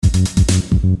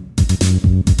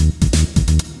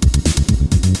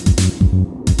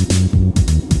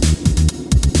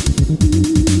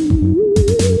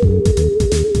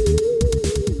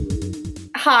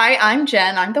I'm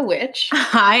Jen. I'm the witch.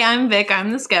 Hi, I'm Vic. I'm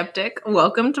the skeptic.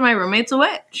 Welcome to My Roommate's a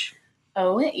Witch.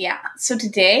 Oh, yeah. So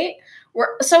today,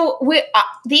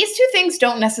 these two things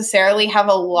don't necessarily have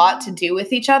a lot to do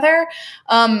with each other,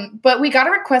 but we got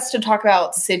a request to talk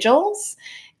about sigils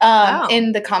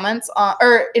in the comments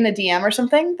or in a DM or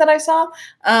something that I saw.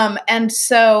 And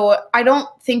so I don't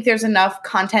think there's enough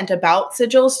content about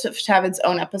sigils to have its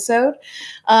own episode.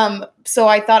 So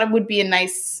I thought it would be a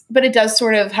nice, but it does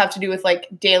sort of have to do with like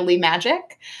daily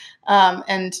magic.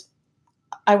 And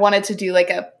I wanted to do like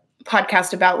a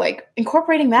podcast about like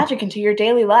incorporating magic into your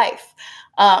daily life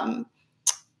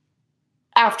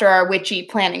after our witchy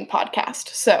planning podcast.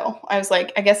 So I was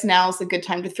like, I guess now is a good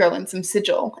time to throw in some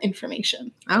sigil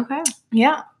information. Okay.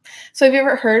 Yeah. So have you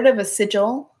ever heard of a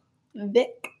sigil,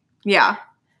 Vic? Yeah.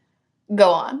 Go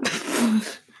on.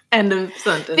 End of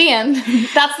sentence. The end.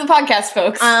 That's the podcast,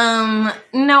 folks.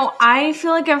 No, I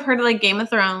feel like I've heard of like Game of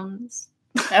Thrones.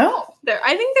 Oh.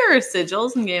 I think there are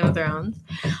sigils in Game of Thrones.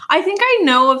 I think I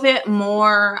know of it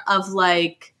more of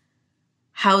like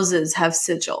houses have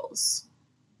sigils.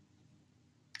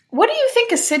 What do you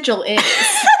think a sigil is?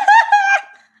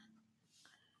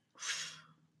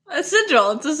 A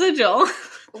sigil. It's a sigil.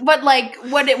 But like,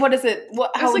 what is it?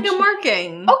 It's like a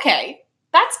marking. Okay.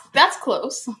 That's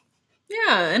close.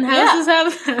 Yeah, and houses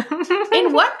have them.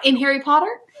 In what? In Harry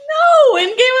Potter? No, in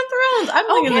Game of Thrones. I'm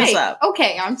looking this up.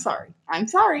 Okay, I'm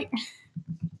sorry.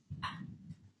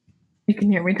 You can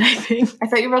hear me typing. I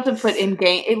thought you were about to put in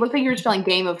game. It looked like you were spelling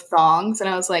Game of Thongs, and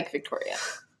I was like, Victoria.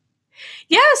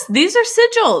 Yes, these are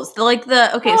sigils. So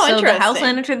the House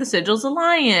Lannister, the sigil's a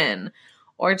lion.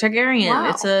 Or Targaryen. Wow.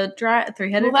 It's a three-headed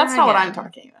dragon. Well, that's not what I'm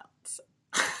talking about. So.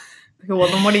 Okay, well,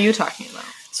 then what are you talking about?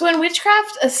 So in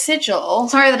witchcraft, a sigil...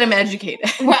 Sorry that I'm educated.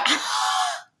 Wow.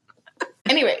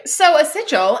 Anyway, so a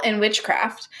sigil in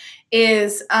witchcraft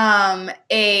is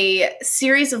a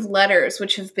series of letters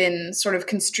which have been sort of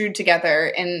construed together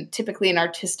in typically an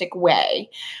artistic way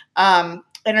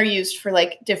and are used for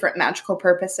like different magical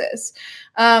purposes.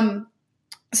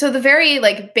 So the very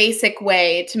like basic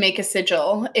way to make a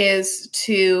sigil is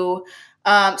to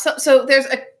so there's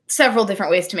several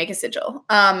different ways to make a sigil.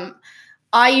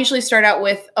 I usually start out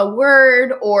with a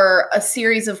word or a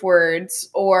series of words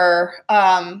or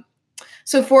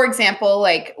so for example,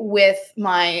 like with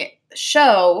my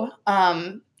show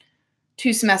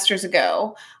 2 semesters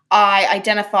ago, I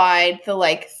identified the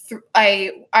like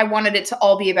I wanted it to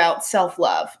all be about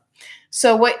self-love.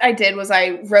 So what I did was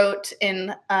I wrote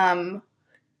in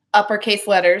uppercase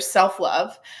letters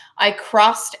self-love. I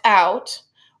crossed out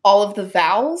all of the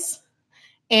vowels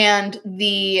and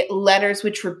the letters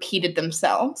which repeated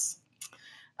themselves.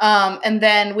 And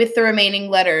then with the remaining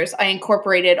letters, I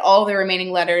incorporated all the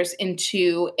remaining letters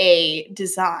into a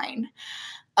design.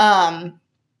 And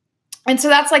so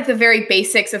that's like the very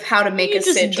basics of how to make a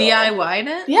sigil. You just DIY'd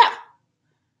it? Yeah.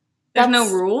 There's no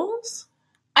rules?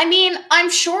 I mean, I'm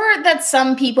sure that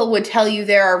some people would tell you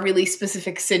there are really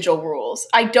specific sigil rules.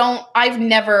 I've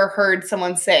never heard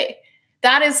someone say,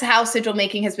 that is how sigil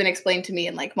making has been explained to me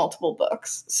in like multiple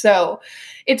books. So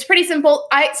it's pretty simple.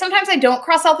 Sometimes I don't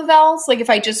cross out the vowels. Like if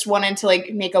I just wanted to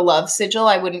like make a love sigil,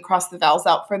 I wouldn't cross the vowels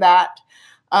out for that.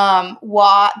 The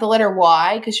letter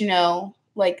Y, because you know,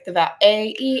 like the vowel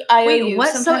A, E, I, O, U. Wait,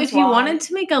 what? So if you wanted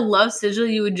to make a love sigil,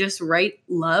 you would just write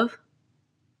love?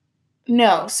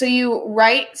 No. So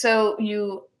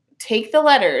you take the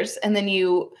letters and then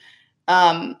you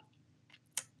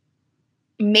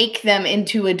make them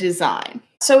into a design.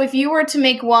 So if you were to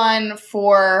make one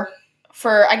for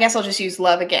I guess I'll just use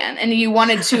love again, and you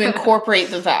wanted to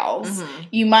incorporate the vowels,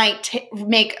 you might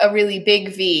make a really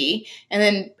big V and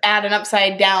then add an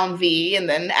upside down V and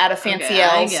then add a fancy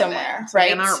L somewhere,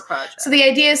 right? Like an art project. So the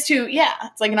idea is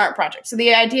it's like an art project. So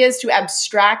the idea is to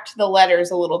abstract the letters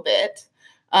a little bit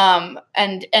and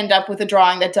end up with a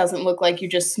drawing that doesn't look like you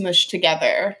just smushed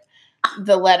together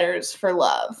the letters for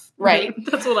love, right?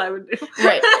 That's what I would do.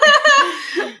 Right.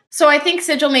 So I think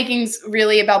sigil making's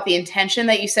really about the intention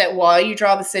that you set while you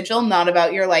draw the sigil, not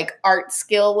about your like art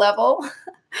skill level.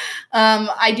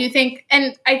 I think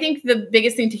the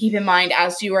biggest thing to keep in mind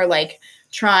as you are like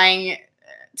trying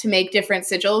to make different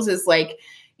sigils is like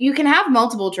you can have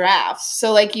multiple drafts.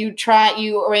 So like you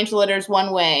arrange the letters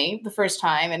one way the first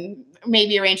time and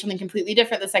maybe arrange something completely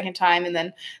different the second time. And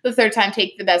then the third time,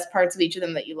 take the best parts of each of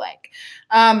them that you like.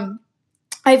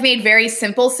 I've made very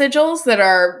simple sigils that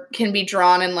can be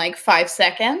drawn in like 5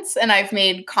 seconds. And I've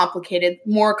made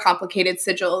more complicated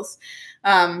sigils.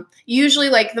 Usually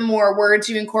like the more words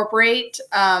you incorporate,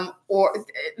 or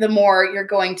the more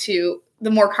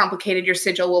complicated your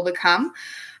sigil will become.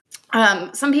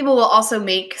 Some people will also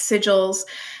make sigils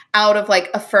out of like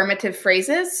affirmative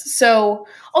phrases. So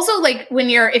also like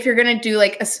if you're going to do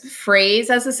like a phrase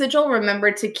as a sigil,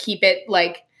 remember to keep it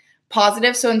like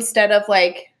positive. So instead of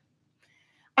like,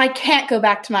 I can't go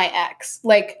back to my ex,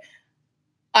 like,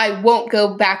 I won't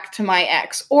go back to my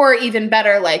ex, or even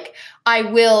better, like, I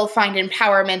will find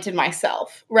empowerment in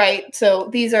myself, right? So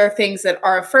these are things that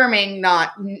are affirming,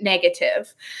 not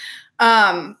negative.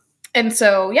 And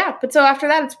so, yeah, but so after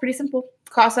that, it's pretty simple.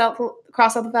 Cross out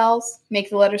the vowels, make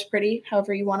the letters pretty,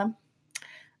 however you want them.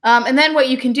 And then what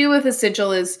you can do with a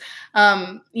sigil is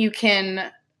you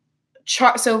can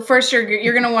so first you're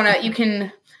going to want to, you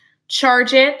can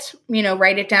charge it,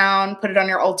 write it down, put it on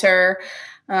your altar,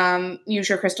 use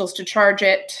your crystals to charge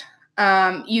it.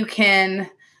 You can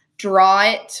draw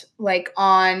it like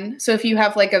on, so if you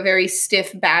have like a very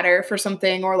stiff batter for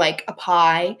something or like a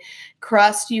pie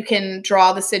crust, you can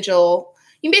draw the sigil.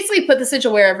 You can basically put the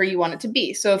sigil wherever you want it to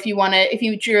be. So if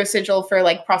you drew a sigil for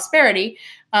like prosperity,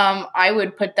 I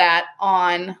would put that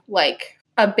on like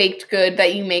a baked good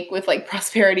that you make with like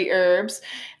prosperity herbs.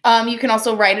 You can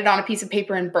also write it on a piece of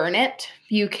paper and burn it.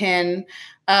 You can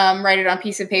write it on a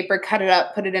piece of paper, cut it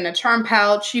up, put it in a charm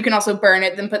pouch. You can also burn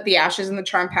it, then put the ashes in the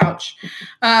charm pouch.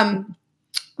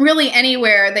 Really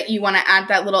anywhere that you want to add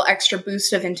that little extra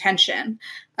boost of intention.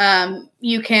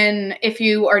 You can, if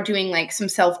you are doing like some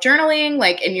self-journaling,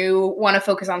 like, and you want to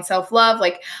focus on self-love,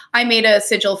 like I made a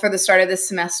sigil for the start of this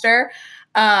semester.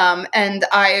 And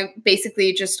I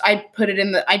basically I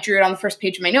drew it on the first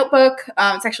page of my notebook.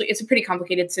 It's a pretty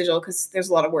complicated sigil because there's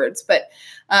a lot of words, but,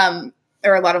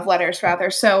 or a lot of letters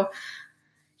rather. So,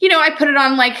 I put it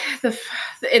on like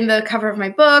in the cover of my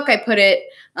book. I put it,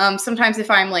 sometimes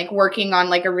if I'm like working on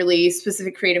like a really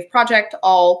specific creative project,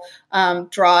 I'll,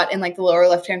 draw it in like the lower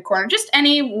left-hand corner, just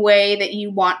any way that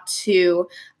you want to,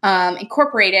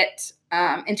 incorporate it,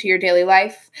 into your daily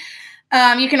life.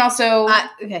 You can also,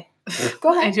 okay.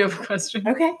 Go ahead. I do have a question.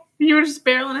 Okay. You were just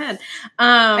barreling ahead.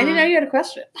 I didn't know you had a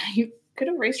question. You could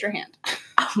have raised your hand.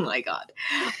 Oh my God.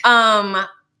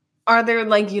 Are there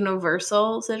like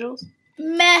universal sigils?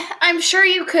 Meh. I'm sure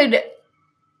you could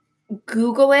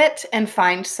Google it and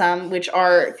find some which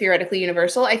are theoretically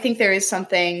universal. I think there is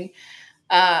something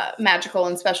magical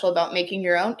and special about making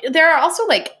your own. There are also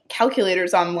like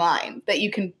calculators online that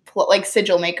you can like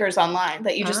sigil makers online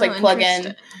that you just like plug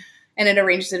in. And it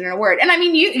arranges it in a word. And I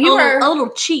mean, you are a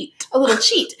little cheat. A little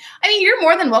cheat. I mean, you're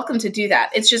more than welcome to do that.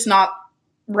 It's just not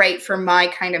right for my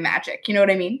kind of magic. You know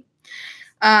what I mean?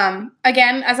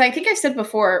 Again, as I think I've said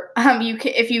before,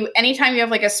 anytime you have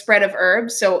like a spread of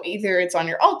herbs, so either it's on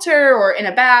your altar or in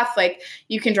a bath, like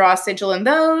you can draw a sigil in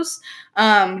those.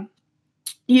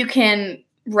 You can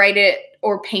write it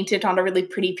or paint it on a really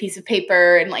pretty piece of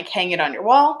paper and like hang it on your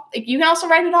wall. Like, you can also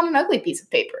write it on an ugly piece of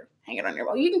paper, hang it on your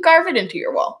wall. You can carve it into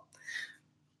your wall.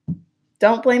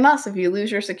 Don't blame us if you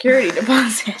lose your security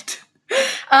deposit.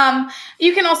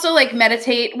 You can also like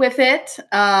meditate with it,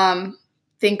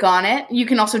 think on it. You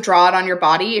can also draw it on your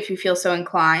body if you feel so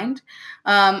inclined.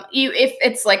 If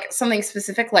it's like something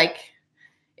specific, like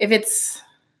if it's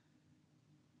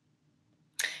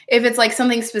like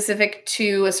something specific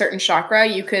to a certain chakra,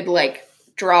 you could like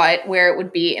draw it where it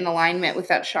would be in alignment with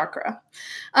that chakra.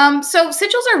 So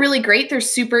sigils are really great. They're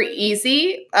super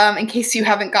easy. In case you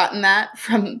haven't gotten that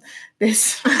from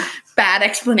this bad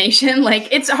explanation, like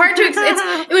it's hard to.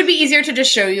 It would be easier to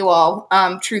just show you all.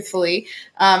 Truthfully,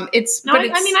 I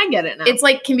get it now. It's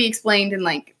like can be explained in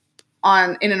like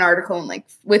in an article and like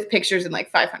with pictures in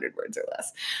like 500 words or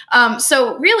less.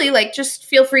 So really, like just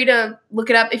feel free to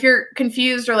look it up if you're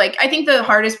confused or like. I think the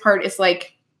hardest part is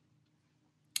like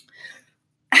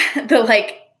the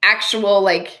like actual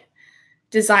like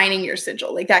designing your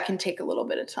sigil. Like that can take a little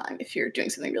bit of time if you're doing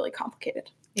something really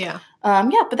complicated. Yeah.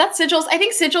 But that's sigils. I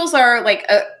think sigils are like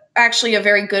actually a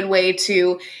very good way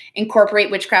to incorporate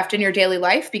witchcraft in your daily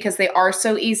life because they are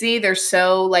so easy. They're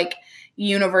so like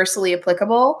universally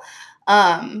applicable.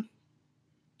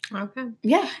 Okay.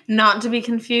 Yeah. Not to be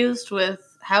confused with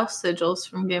house sigils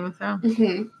from Game of Thrones.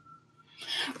 Mm-hmm.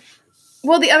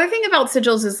 Well, the other thing about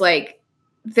sigils is like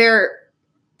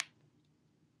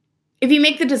if you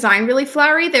make the design really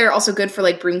flowery, they're also good for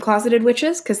like broom closeted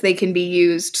witches because they can be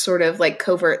used sort of like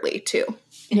covertly too.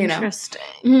 Interesting.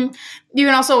 Mm-hmm. You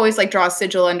can also always like draw a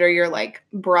sigil under your like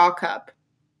bra cup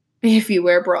if you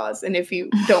wear bras and if you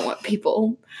don't want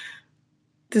people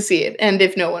to see it and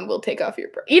if no one will take off your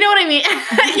bra. You know what I mean?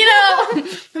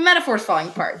 The metaphor's falling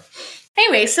apart.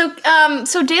 Anyway,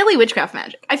 so daily witchcraft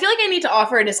magic. I feel like I need to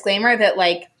offer a disclaimer that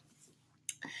like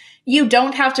you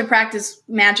don't have to practice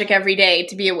magic every day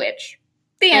to be a witch.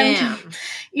 The end.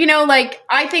 Like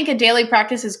I think a daily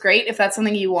practice is great if that's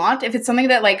something you want. If it's something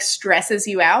that like stresses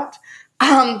you out,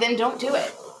 then don't do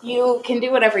it. You can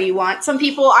do whatever you want.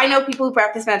 I know people who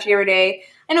practice magic every day.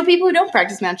 I know people who don't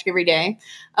practice magic every day.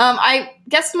 I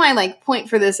guess my like point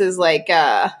for this is like,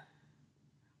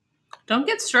 don't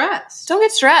get stressed. Don't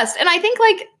get stressed. And I think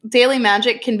like daily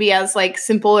magic can be as like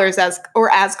simple or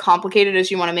as complicated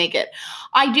as you want to make it.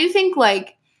 I do think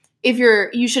like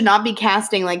you should not be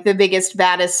casting like the biggest,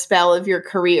 baddest spell of your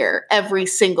career every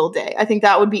single day. I think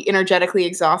that would be energetically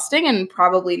exhausting and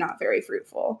probably not very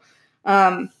fruitful.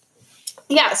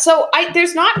 Yeah, so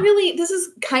there's not really, this is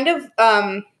kind of,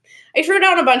 I wrote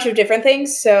down a bunch of different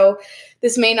things, so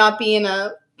this may not be in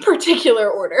a particular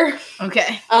order.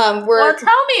 Okay. Well,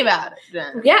 tell me about it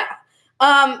then. Yeah.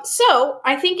 So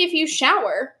I think if you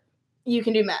shower, you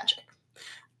can do magic.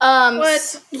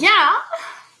 What? Yeah.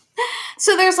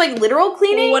 So there's like literal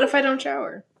cleaning. Well, what if I don't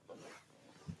shower?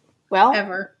 Well,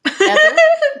 ever.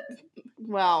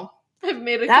 Well, I've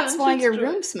made a that's why your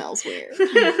room smells weird.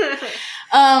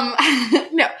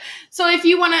 No. So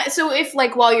if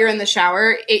like while you're in the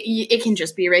shower, it can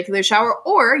just be a regular shower,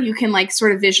 or you can like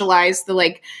sort of visualize the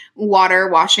like water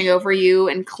washing over you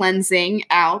and cleansing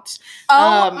out.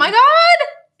 Oh my God!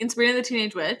 In Sabrina the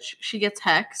Teenage Witch, she gets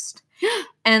hexed,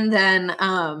 and then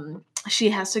she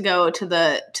has to go to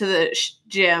the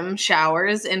gym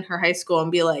showers in her high school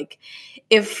and be like,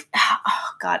 if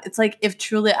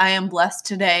truly I am blessed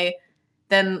today,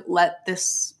 then let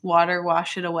this water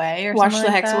wash it away or wash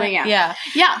something the like hex that. away.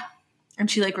 Yeah. And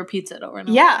she like repeats it over and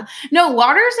over. Yeah. No,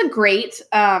 water is a great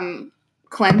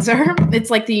cleanser. It's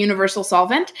like the universal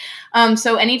solvent.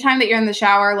 So anytime that you're in the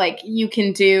shower, like you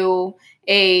can do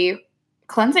a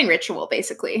cleansing ritual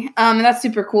basically. And that's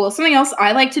super cool. Something else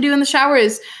I like to do in the shower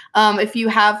is if you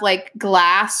have like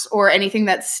glass or anything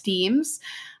that steams,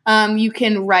 you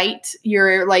can write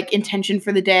your like intention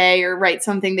for the day or write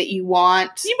something that you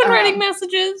want. You've been writing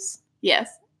messages. Yes,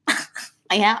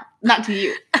 I have. Not to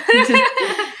you,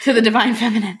 to the divine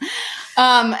feminine.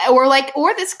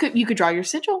 You could draw your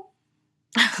sigil.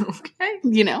 Okay.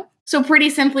 You know, so pretty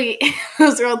simply,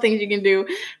 those are all things you can do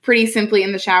pretty simply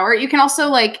in the shower. You can also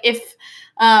like if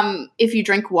you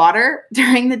drink water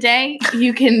during the day,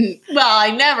 you can. Well,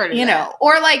 I never do that.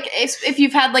 Or like if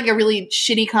you've had like a really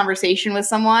shitty conversation with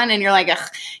someone and you're like, ugh,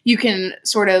 you can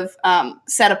sort of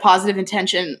set a positive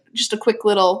intention, just a quick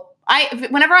little.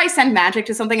 Whenever I send magic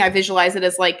to something, I visualize it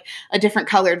as like a different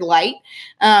colored light.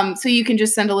 So you can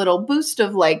just send a little boost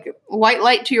of like white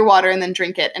light to your water and then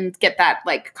drink it and get that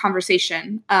like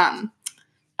conversation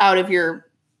out of your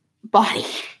body.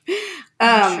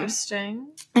 Interesting.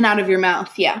 And out of your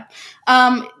mouth, yeah.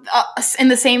 In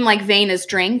the same like vein as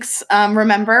drinks,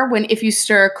 remember if you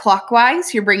stir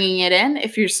clockwise, you're bringing it in.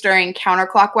 If you're stirring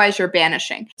counterclockwise, you're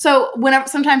banishing. So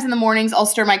sometimes in the mornings, I'll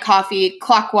stir my coffee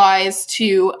clockwise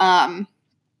to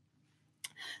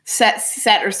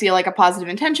set or seal like a positive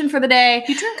intention for the day.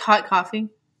 You drink hot coffee?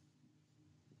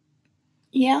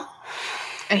 Yeah.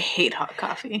 I hate hot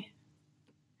coffee.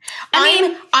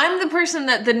 I'm the person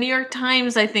that the New York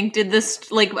Times, I think, did this,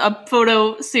 like, a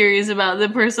photo series about the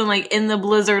person, like, in the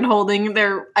blizzard holding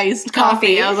their iced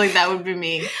coffee. I was like, that would be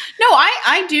me. No,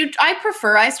 I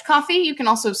prefer iced coffee. You can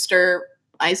also stir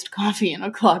iced coffee in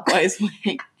a clockwise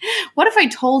way. What if I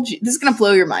told you? This is going to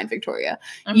blow your mind, Victoria.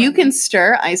 You can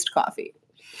stir iced coffee.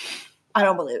 I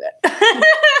don't believe it.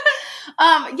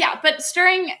 Yeah, but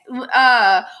stirring,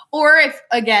 or if,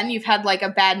 again, you've had, like, a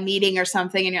bad meeting or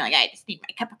something and you're like, I just need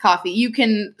my cup of coffee, you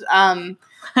can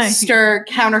stir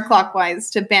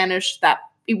counterclockwise to banish that.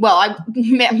 Well, I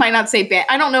might not say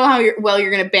I don't know how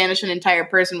you're going to banish an entire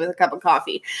person with a cup of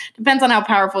coffee. Depends on how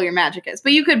powerful your magic is.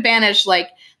 But you could banish, like,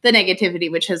 the negativity,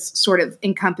 which has sort of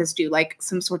encompassed you, like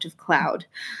some sort of cloud.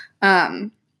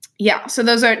 Yeah, so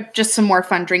those are just some more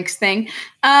fun drinks thing.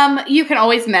 You can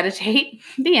always meditate.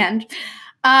 The end.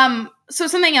 So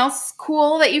something else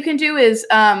cool that you can do is,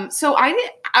 so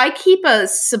I keep a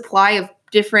supply of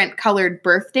different colored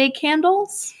birthday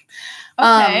candles.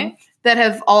 Okay. That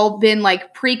have all been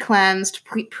like pre-cleansed,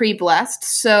 pre-blessed.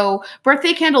 So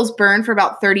birthday candles burn for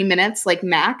about 30 minutes, like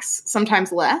max,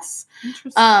 sometimes less.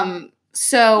 Interesting.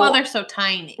 Well, they're so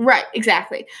tiny. Right,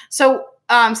 exactly. So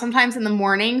sometimes in the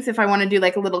mornings, if I want to do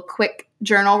like a little quick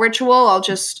journal ritual, I'll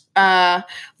just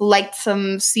light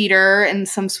some cedar and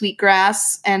some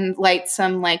sweetgrass and light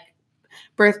some like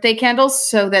birthday candles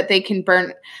so that they can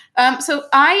burn. So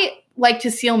I like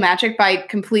to seal magic by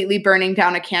completely burning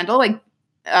down a candle, like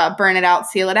burn it out,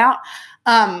 seal it out.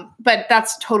 But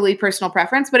that's totally personal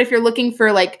preference. But if you're looking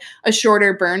for like a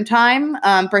shorter burn time,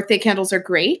 birthday candles are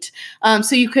great.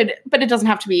 So you could, but it doesn't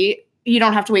have to be. You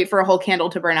don't have to wait for a whole candle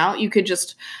to burn out. You could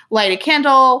just light a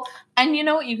candle. And you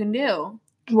know what you can do?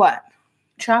 What?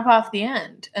 chop off the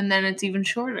end, and then it's even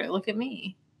shorter. Look at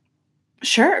me.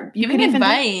 Sure. You Giving can even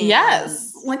advice.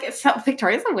 Yes. Look at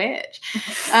Victoria's a witch.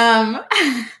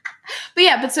 But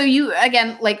yeah, but so you,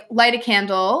 again, like light a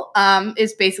candle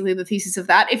is basically the thesis of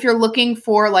that. If you're looking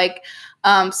for like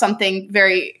something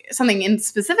in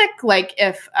specific, like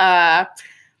if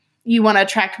you want to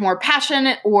attract more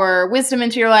passion or wisdom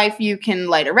into your life, you can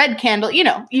light a red candle. You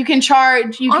know, you can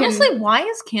charge. Honestly, why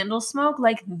is candle smoke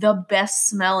like the best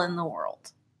smell in the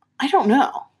world? I don't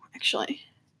know, actually.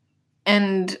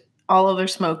 And all other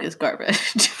smoke is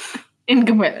garbage in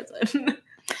comparison.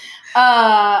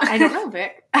 I don't know,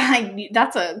 Vic.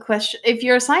 That's a question. If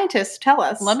you're a scientist, tell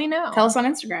us. Let me know. Tell us on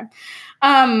Instagram.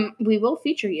 We will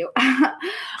feature you.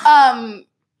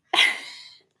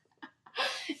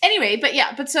 Anyway,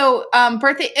 but so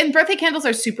birthday candles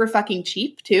are super fucking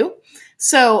cheap too.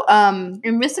 So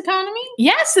in this economy?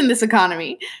 Yes, in this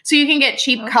economy. So you can get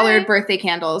cheap colored birthday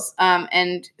candles.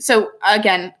 And so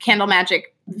again, candle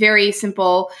magic, very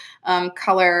simple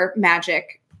color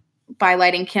magic by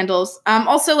lighting candles.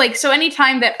 Also, like, so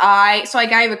anytime that I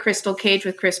have a crystal cage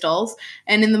with crystals,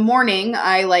 and in the morning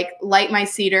I like light my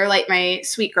cedar, light my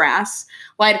sweetgrass,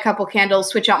 light a couple candles,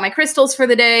 switch out my crystals for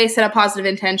the day, set a positive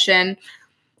intention,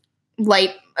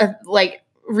 relight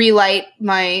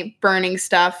my burning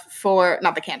stuff for,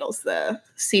 not the candles, the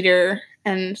cedar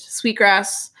and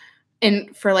sweetgrass,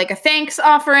 and for like a thanks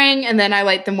offering, and then I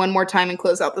light them one more time and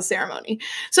close out the ceremony.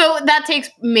 So that takes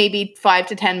maybe 5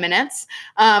 to 10 minutes.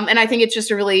 And I think it's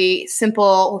just a really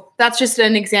simple, that's just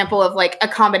an example of like a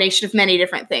combination of many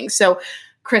different things. So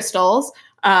crystals,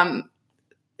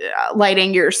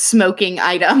 lighting your smoking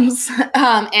items,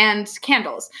 and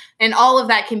candles. And all of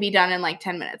that can be done in like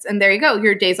 10 minutes. And there you go.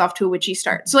 Your day's off to a witchy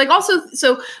start. So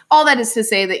all that is to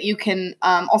say that you can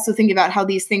also think about how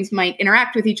these things might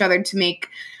interact with each other to make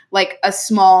like a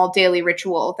small daily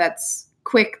ritual that's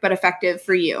quick but effective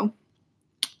for you.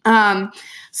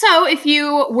 So if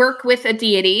you work with a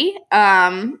deity,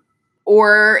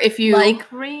 or if you like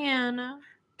Rihanna,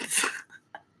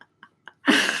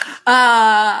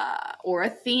 or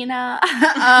Athena.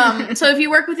 So if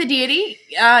you work with a deity,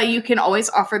 you can always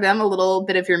offer them a little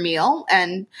bit of your meal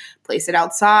and place it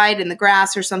outside in the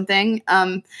grass or something.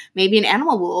 Maybe an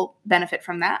animal will benefit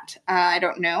from that. I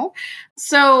don't know.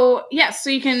 So yes,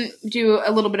 so you can do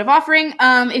a little bit of offering.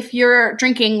 If you're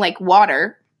drinking like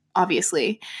water,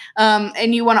 obviously,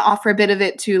 and you want to offer a bit of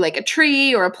it to like a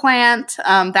tree or a plant,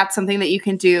 that's something that you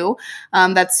can do.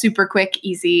 That's super quick,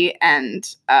 easy,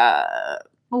 and well,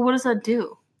 what does that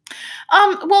do?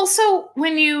 Well, so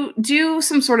when you do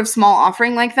some sort of small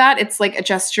offering like that, it's like a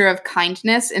gesture of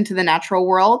kindness into the natural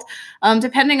world.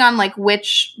 Depending on like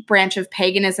which branch of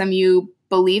paganism you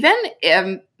believe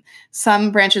in,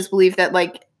 some branches believe that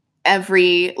like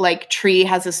every like tree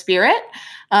has a spirit.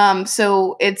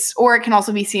 So or it can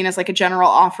also be seen as like a general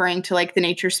offering to like the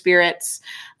nature spirits,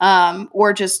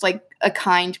 or just like a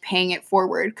kind paying it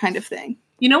forward kind of thing.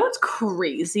 You know what's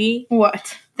crazy?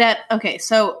 What?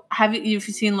 So have you've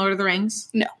seen Lord of the Rings?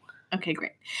 No. Okay,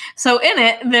 great. So in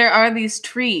it, there are these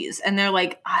trees, and they're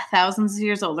like thousands of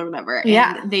years old or whatever.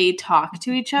 And they talk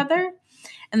to each other,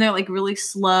 and they're like really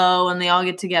slow, and they all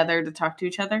get together to talk to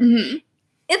each other. Mm-hmm.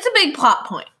 It's a big plot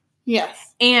point.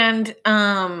 Yes. And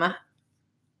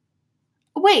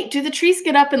wait, do the trees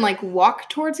get up and like walk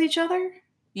towards each other?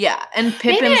 Yeah, and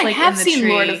Pippin's like in the tree. Seen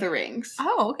Lord of the Rings.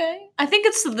 Oh, okay. I think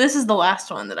this is the last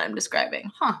one that I'm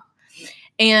describing. Huh.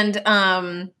 And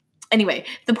anyway,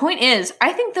 the point is,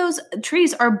 I think those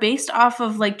trees are based off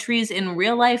of like trees in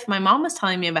real life my mom was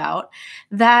telling me about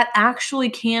that actually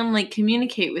can like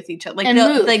communicate with each other. Like,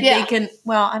 move, they can,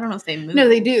 well, I don't know if they move. No,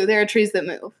 they do. There are trees that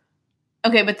move.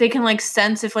 Okay, but they can like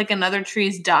sense if like another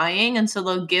tree's dying, and so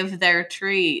they'll give that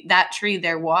tree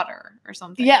their water or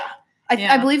something. Yeah.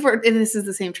 I believe this is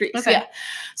the same trees. Okay. Yeah.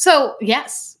 So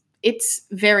yes, it's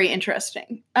very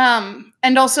interesting.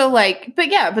 And also like,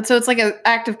 so it's like an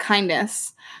act of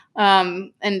kindness,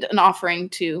 and an offering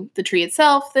to the tree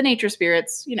itself, the nature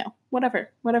spirits, whatever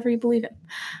you believe in.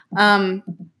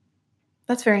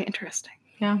 That's very interesting.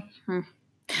 Yeah.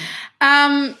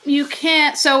 You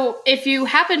can't, so if you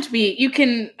happen to be, you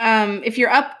can, if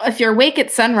you're awake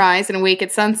at sunrise and awake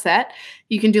at sunset,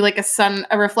 you can do like a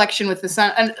reflection with the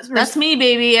sun. That's me,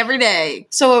 baby, every day.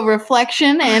 So a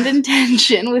reflection and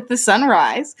intention with the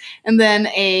sunrise, and then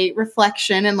a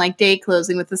reflection and like day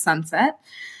closing with the sunset.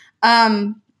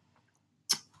 Yeah.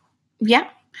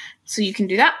 So you can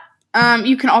do that.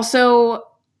 You can also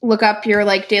look up your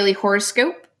like daily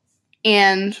horoscope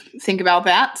and think about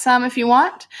that some if you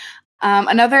want.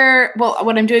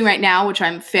 What I'm doing right now, which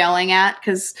I'm failing at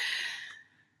because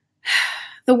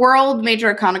the World Major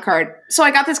Arcana card. So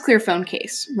I got this clear phone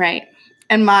case, right?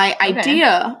 And my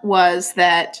idea was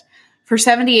that for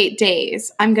 78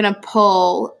 days, I'm going to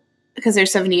pull, because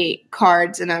there's 78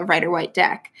 cards in a Rider-Waite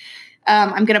deck,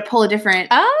 I'm going to pull a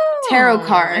different tarot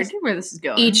card I see where this is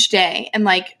going. each day and,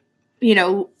 like, you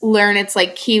know, learn its,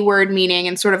 like, keyword meaning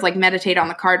and sort of, like, meditate on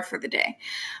the card for the day.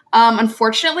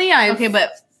 Unfortunately, Okay,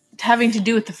 but having to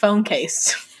do with the phone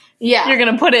case. Yeah. You're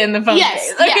going to put it in the phone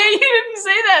case. Okay, Yeah. you didn't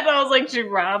say that. And I was like, she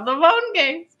brought the phone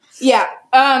case. Yeah.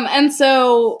 And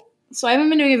so I haven't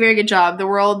been doing a very good job. The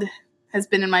world has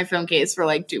been in my phone case for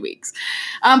like 2 weeks.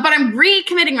 But I'm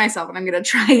recommitting myself and I'm going to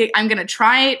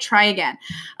try again.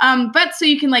 But so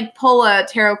you can like pull a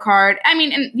tarot card. I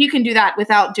mean, and you can do that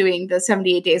without doing the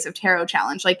 78 days of tarot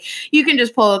challenge. Like you can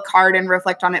just pull a card and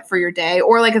reflect on it for your day,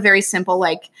 or like a very simple,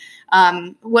 like,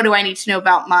 what do I need to know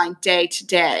about my day to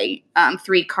day?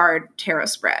 3-card tarot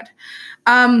spread.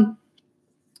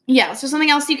 Yeah, so something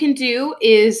else you can do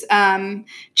is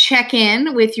check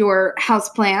in with your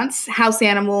houseplants, house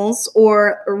animals,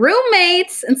 or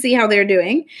roommates and see how they're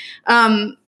doing.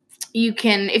 You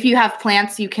can, if you have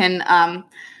plants, you can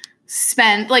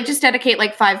spend, like, just dedicate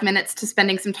like 5 minutes to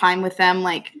spending some time with them,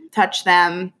 like touch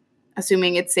them,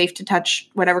 assuming it's safe to touch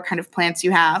whatever kind of plants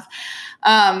you have.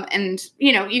 And,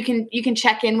 you know, you can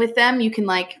check in with them. You can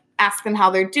like ask them how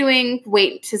they're doing,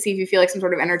 wait to see if you feel like some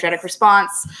sort of energetic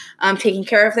response, taking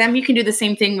care of them. You can do the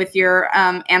same thing with your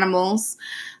animals.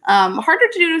 Harder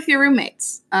to do with your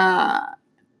roommates. I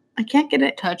can't get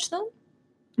it. Touch them?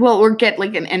 Well, or get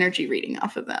like an energy reading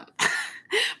off of them.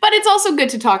 But it's also good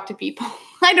to talk to people.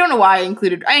 I don't know why I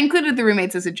included the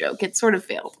roommates as a joke. It sort of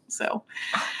failed. So,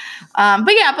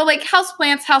 but like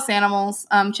houseplants, house animals,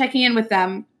 checking in with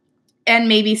them, and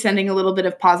maybe sending a little bit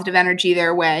of positive energy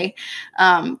their way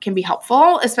can be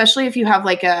helpful, especially if you have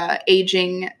like a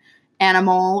aging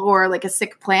animal or like a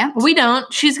sick plant. We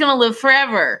don't. She's going to live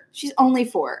forever. She's only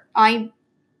 4. I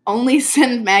only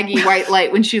send Maggie white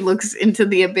light when she looks into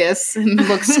the abyss and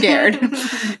looks scared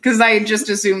because I just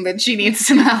assume that she needs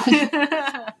some help.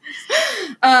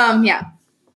 Yeah.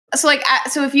 So like,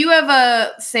 so if you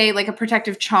have say like a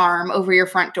protective charm over your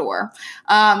front door,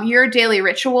 your daily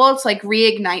ritual to like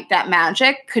reignite that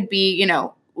magic could be, you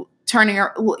know,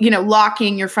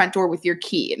 locking your front door with your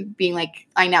key and being like,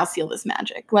 I now seal this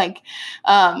magic, like,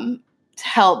 to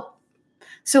help.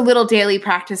 So little daily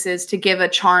practices to give a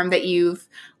charm that you've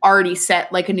already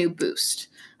set like a new boost.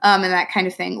 And that kind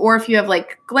of thing. Or if you have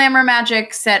like glamour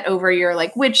magic set over your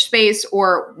like witch space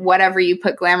or whatever you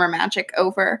put glamour magic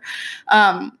over,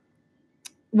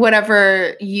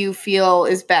 whatever you feel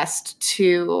is best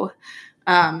to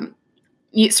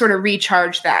sort of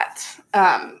recharge that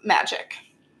magic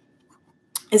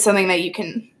is something that you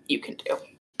can do.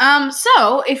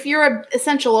 So if you're an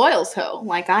essential oils hoe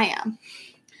like I am,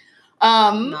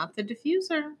 not the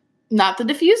diffuser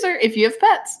if you have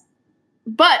pets,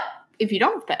 but if you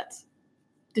don't have pets,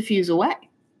 diffuse away.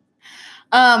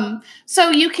 So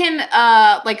you can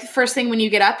like first thing when you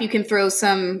get up, you can throw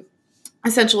some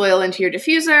essential oil into your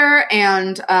diffuser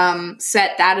and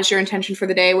set that as your intention for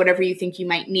the day, whatever you think you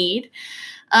might need.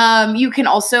 You can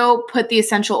also put the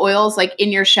essential oils like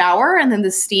in your shower, and then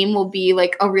the steam will be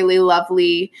like a really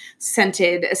lovely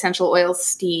scented essential oil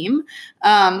steam.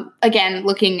 Again,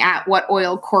 looking at what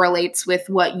oil correlates with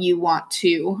what you want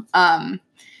to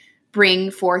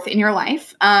bring forth in your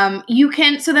life. So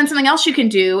then something else you can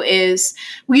do is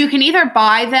you can either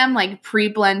buy them like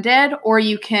pre-blended, or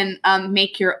you can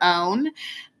make your own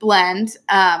blend.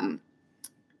 But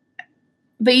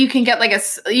you can get like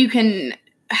you can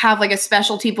have like a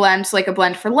specialty blend, so like a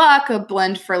blend for luck, a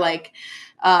blend for like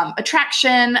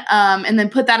attraction, and then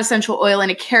put that essential oil in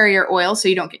a carrier oil so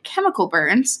you don't get chemical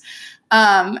burns.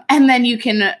 And then you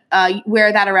can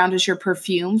wear that around as your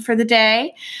perfume for the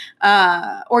day.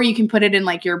 Or you can put it in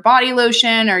like your body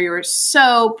lotion or your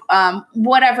soap,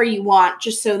 whatever you want,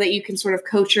 just so that you can sort of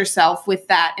coach yourself with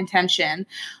that intention,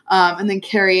 and then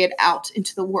carry it out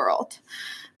into the world.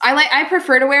 I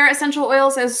prefer to wear essential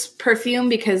oils as perfume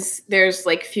because there's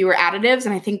like fewer additives,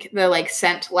 and I think the like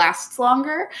scent lasts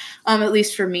longer, at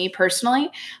least for me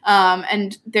personally.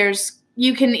 And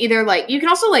you can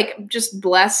also like just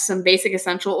bless some basic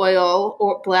essential oil,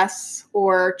 or bless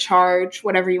or charge,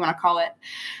 whatever you want to call it.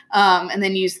 And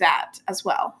then use that as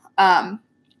well. But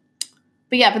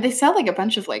they sell like a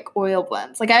bunch of like oil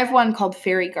blends. Like I have one called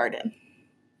Fairy Garden.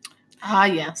 Ah,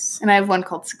 yes. And I have one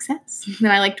called Success.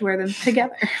 And I like to wear them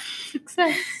together.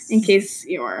 Success. In case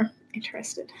you're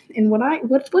interested in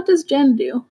what does Jen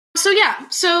do?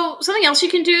 So something else you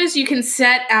can do is you can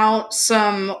set out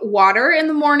some water in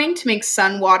the morning to make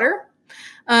sun water.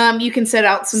 You can set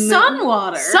out some sun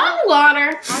water. Sun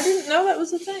water. I didn't know that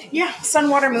was a thing. Yeah, sun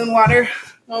water, moon water.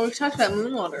 Well, we've talked about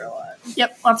moon water a lot.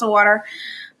 Yep, lots of water.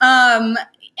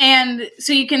 And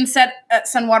so you can set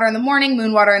sun water in the morning,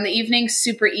 moon water in the evening.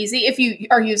 Super easy if you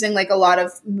are using like a lot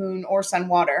of moon or sun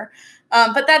water.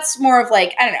 But that's more of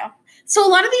like, I don't know. So a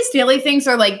lot of these daily things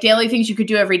are like daily things you could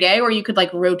do every day, or you could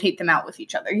like rotate them out with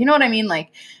each other. You know what I mean?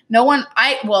 Like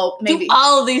maybe do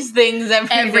all of these things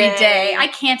every day. I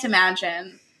can't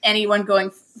imagine anyone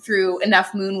going through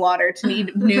enough moon water to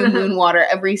need new moon water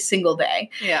every single day.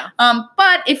 Yeah.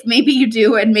 But if maybe you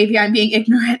do, and maybe I'm being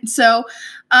ignorant. So,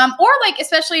 or like,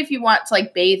 especially if you want to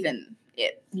like bathe in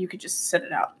it, you could just set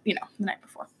it out, the night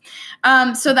before.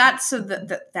 So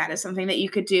that is something that you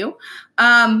could do.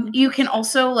 You can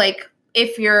also like,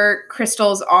 if your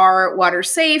crystals are water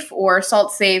safe or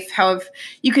salt safe, however,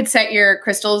 you could set your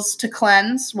crystals to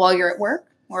cleanse while you're at work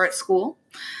or at school,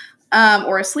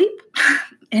 or asleep.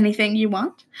 Anything you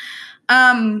want.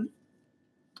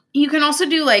 You can also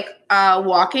do like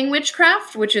walking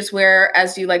witchcraft, which is where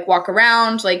as you like walk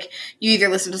around, like you either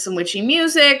listen to some witchy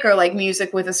music or like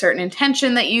music with a certain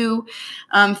intention that you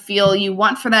feel you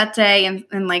want for that day,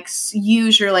 and like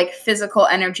use your like physical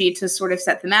energy to sort of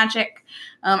set the magic.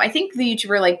 I think the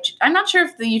YouTuber I'm not sure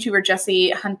if the YouTuber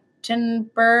Jessie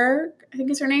Huntenberg, I think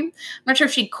is her name. I'm not sure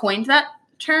if she coined that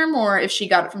term or if she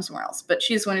got it from somewhere else, but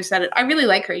she's the one who said it. I really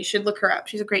like her. You should look her up.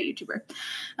 She's a great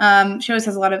YouTuber. She always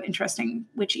has a lot of interesting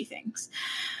witchy things.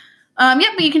 But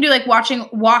you can do like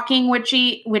walking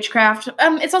witchcraft.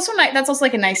 It's also nice. That's also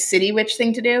like a nice city witch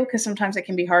thing to do, because sometimes it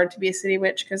can be hard to be a city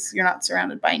witch because you're not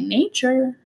surrounded by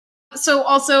nature. So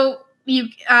also you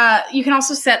can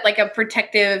also set like a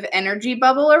protective energy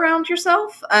bubble around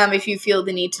yourself if you feel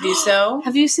the need to do so.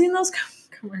 Have you seen those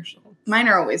commercials? Mine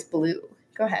are always blue.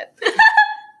 Go ahead.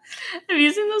 Have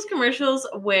you seen those commercials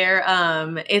where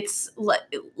it's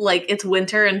like it's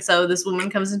winter, and so this woman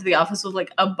comes into the office with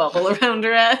like a bubble around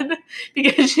her head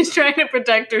because she's trying to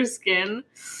protect her skin?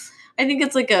 I think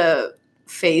it's like a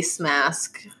face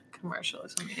mask commercial or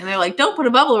something. And they're like, don't put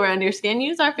a bubble around your skin,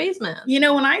 use our face mask. When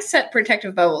I set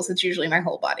protective bubbles, it's usually my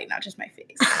whole body, not just my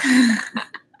face.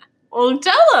 Well,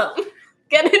 tell them.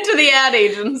 Get into the ad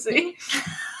agency.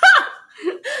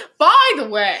 By the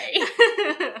way.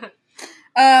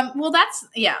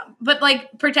 But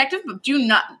like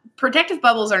protective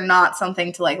bubbles are not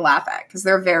something to like laugh at, because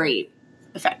they're very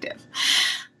effective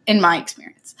in my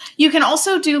experience. You can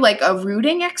also do like a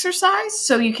rooting exercise,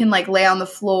 so you can like lay on the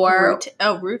floor.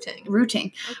 Rooting.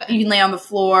 Okay. You can lay on the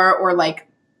floor or like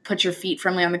put your feet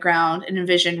firmly on the ground and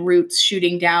envision roots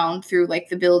shooting down through like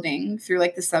the building, through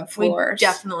like the subfloors. We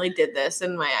definitely did this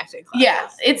in my acting class. Yeah,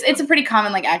 it's a pretty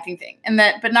common like acting thing,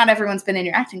 but not everyone's been in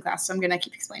your acting class, so I'm gonna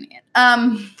keep explaining it.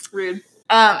 Rude.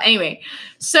 Anyway,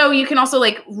 so you can also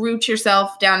like root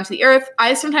yourself down into the earth.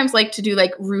 I sometimes like to do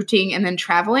like rooting and then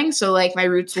traveling, so like my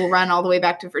roots will run all the way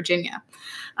back to Virginia.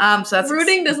 So that's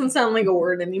rooting doesn't sound like a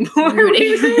word anymore.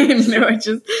 Rooting. No,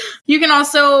 you can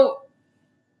also.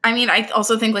 I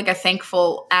also think like a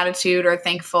thankful attitude or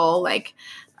thankful like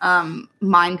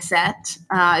mindset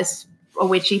is a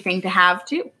witchy thing to have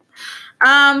too.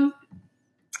 Yep.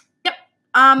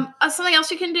 Something else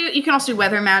you can do. You can also do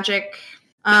weather magic.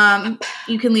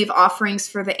 You can leave offerings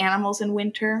for the animals in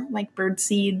winter, like bird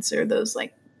seeds or those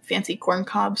like fancy corn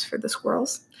cobs for the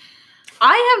squirrels.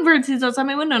 I have bird seeds outside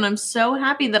my window, and I'm so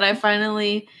happy that I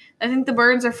think the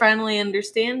birds are finally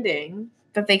understanding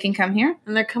that they can come here.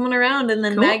 And they're coming around, and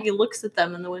then cool. Maggie looks at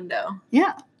them in the window.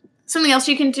 Yeah. Something else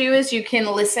you can do is you can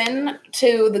listen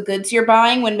to the goods you're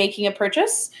buying when making a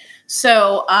purchase.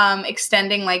 So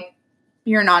extending like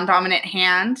your non-dominant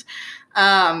hand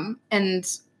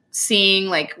and seeing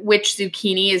like which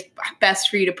zucchini is best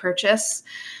for you to purchase.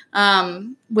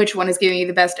 Which one is giving you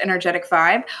the best energetic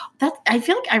vibe. I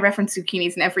feel like I reference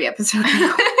zucchinis in every episode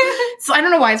now. So I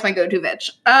don't know why it's my go-to veg.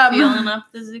 Feeling up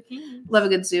the zucchini. Love a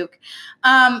good zook.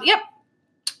 Yep.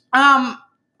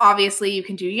 Obviously you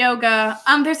can do yoga.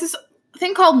 There's this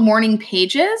thing called morning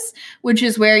pages, which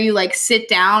is where you like sit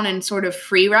down and sort of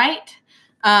free write.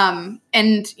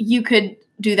 And you could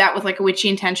do that with like a witchy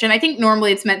intention. I think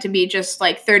normally it's meant to be just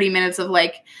like 30 minutes of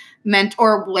like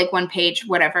or like one page,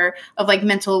 whatever, of like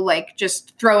mental, like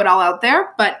just throw it all out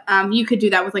there. But you could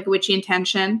do that with like a witchy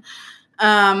intention.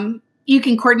 You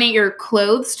can coordinate your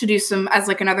clothes to do some as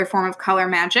like another form of color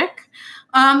magic.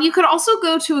 You could also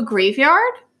go to a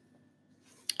graveyard,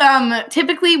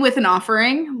 typically with an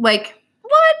offering. Like,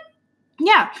 what?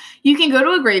 Yeah, you can go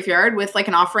to a graveyard with like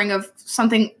an offering of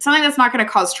something that's not going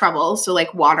to cause trouble. So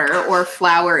like water or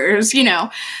flowers,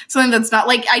 something that's not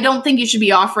like, I don't think you should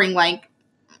be offering like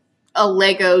a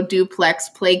Lego duplex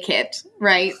play kit,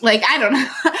 right? Like, I don't know.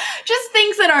 Just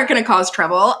things that aren't going to cause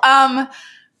trouble.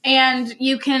 And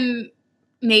you can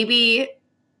maybe,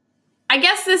 I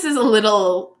guess this is a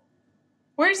little...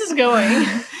 Where's this going?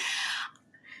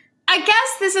 I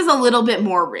guess this is a little bit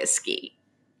more risky.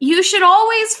 You should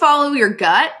always follow your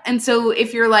gut. And so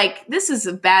if you're like, this is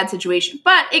a bad situation,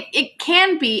 but it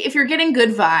can be, if you're getting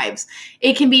good vibes,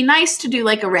 it can be nice to do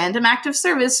like a random act of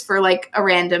service for like a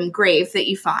random grave that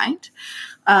you find.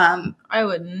 I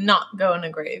would not go in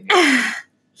a graveyard.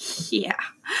 Yeah.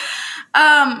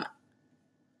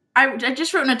 I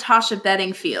just wrote Natasha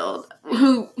Bedingfield,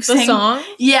 who sang... The song?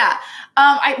 Yeah.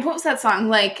 What was that song?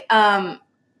 Like,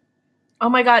 oh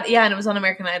my God, yeah, and it was on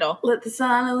American Idol. let the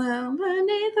sun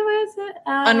illuminate the words that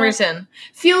Unwritten.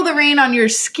 Feel the rain on your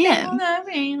skin.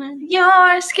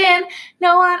 Your skin.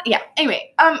 No one... Yeah.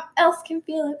 Anyway, else can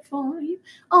feel it for you.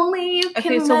 Only you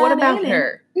can... Okay, so what about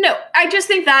her? No, I just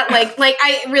think that, like,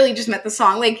 I really just meant the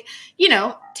song. Like, you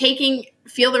know,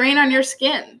 feel the rain on your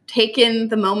skin. Take in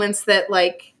the moments that,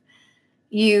 like,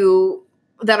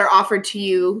 that are offered to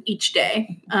you each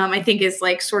day, I think is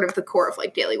like sort of the core of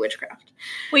like daily witchcraft.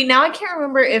 Wait, now I can't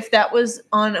remember if that was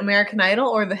on American Idol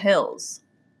or The Hills.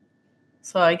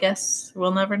 So I guess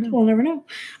we'll never know. We'll never know.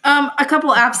 A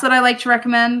couple apps that I like to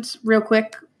recommend real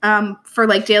quick for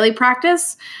like daily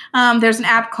practice. There's an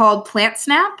app called Plant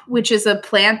Snap, which is a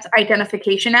plant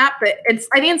identification app. But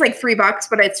I think it's like $3,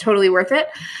 but it's totally worth it.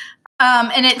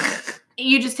 And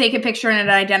you just take a picture and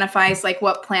it identifies like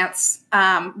what plant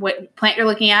you're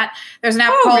looking at. There's an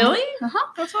app called... really? Uh-huh.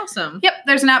 That's awesome. Yep.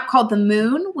 There's an app called The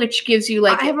Moon, which gives you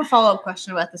like... I have a follow-up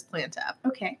question about this plant app.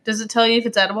 Okay. Does it tell you if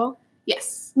it's edible?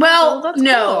 Yes. Well, that's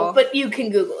no, cool. but you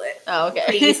can Google it. Oh, okay.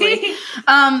 Pretty easily.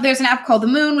 There's an app called The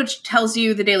Moon, which tells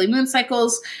you the daily moon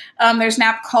cycles. There's an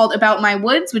app called About My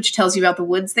Woods, which tells you about the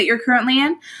woods that you're currently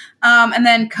in. And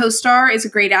then CoStar is a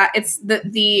great app. It's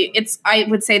I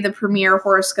would say the premier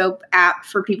horoscope app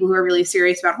for people who are really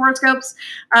serious about horoscopes.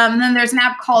 And then there's an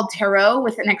app called Tarot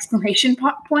with an exclamation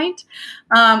point.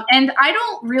 And I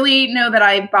don't really know that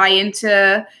I buy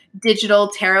into digital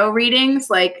tarot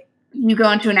readings. Like, you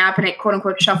go into an app and it quote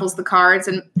unquote shuffles the cards,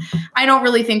 and I don't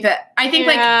really think that. I think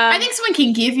I think someone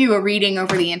can give you a reading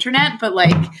over the internet, but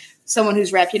like someone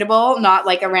who's reputable, not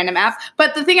like a random app.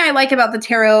 But the thing I like about the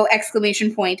Tarot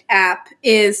exclamation point app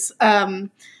is that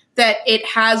it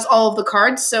has all of the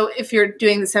cards. So if you're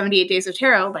doing the 78 days of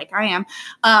tarot, like I am,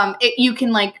 you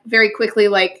can like very quickly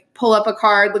like pull up a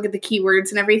card, look at the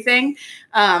keywords and everything.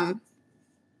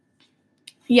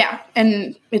 Yeah,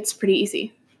 and it's pretty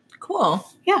easy. Cool.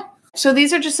 Yeah. So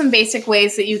these are just some basic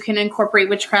ways that you can incorporate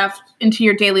witchcraft into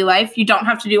your daily life. You don't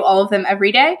have to do all of them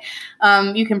every day.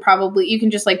 You can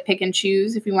just like pick and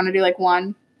choose if you want to do like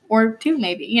one or two,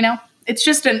 maybe, you know, it's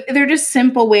just they're just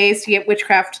simple ways to get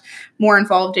witchcraft more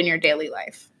involved in your daily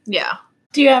life. Yeah.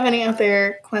 Do you have any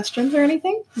other questions or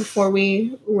anything before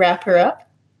we wrap her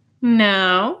up?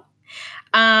 No.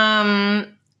 Follow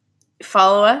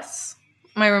us.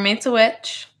 My Roommate's a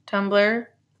Witch. Tumblr.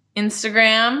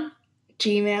 Instagram.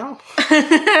 Gmail.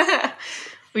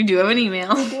 We do have an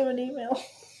email. We do have an email.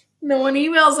 No one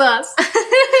emails us.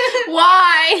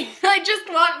 Why? I just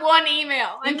want one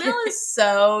email. Email is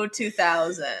so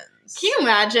 2000s. Can you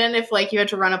imagine if like you had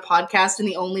to run a podcast and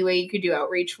the only way you could do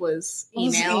outreach was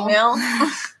email?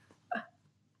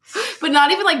 But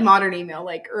not even like modern email,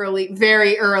 like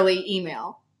very early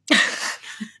email.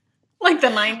 Like the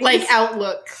 90s. Like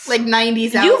Outlook. Like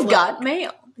 90s Outlook. You've got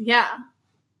mail. Yeah.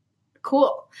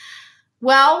 Cool.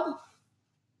 Well,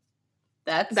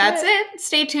 that's it.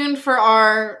 Stay tuned for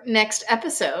our next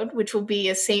episode, which will be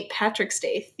a St. Patrick's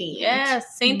Day theme.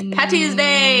 Yes, St. Patty's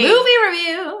Day. Movie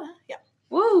review. Yeah.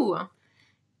 Woo.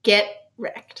 Get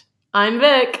wrecked. I'm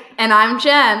Vic. And I'm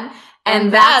Jen.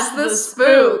 And that's the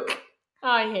spook.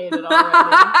 I hate it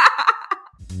already.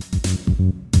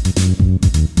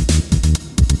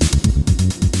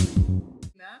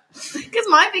 Because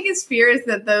my biggest fear is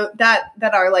that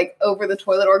that our like over the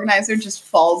toilet organizer just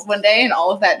falls one day and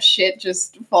all of that shit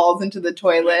just falls into the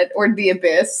toilet or the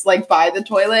abyss, like by the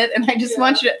toilet. And I just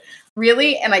want you to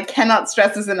really, and I cannot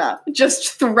stress this enough,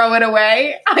 just throw it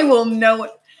away. I will know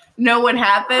what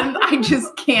happened. I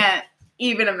just can't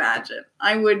even imagine.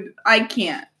 I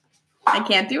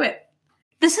can't do it.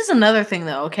 This is another thing,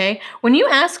 though, okay? When you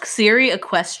ask Siri a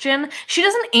question, she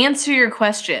doesn't answer your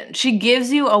question. She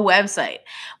gives you a website.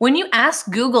 When you ask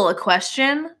Google a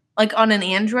question, like on an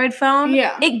Android phone,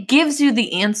 it gives you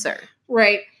the answer.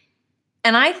 Right.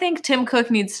 And I think Tim Cook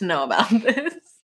needs to know about this.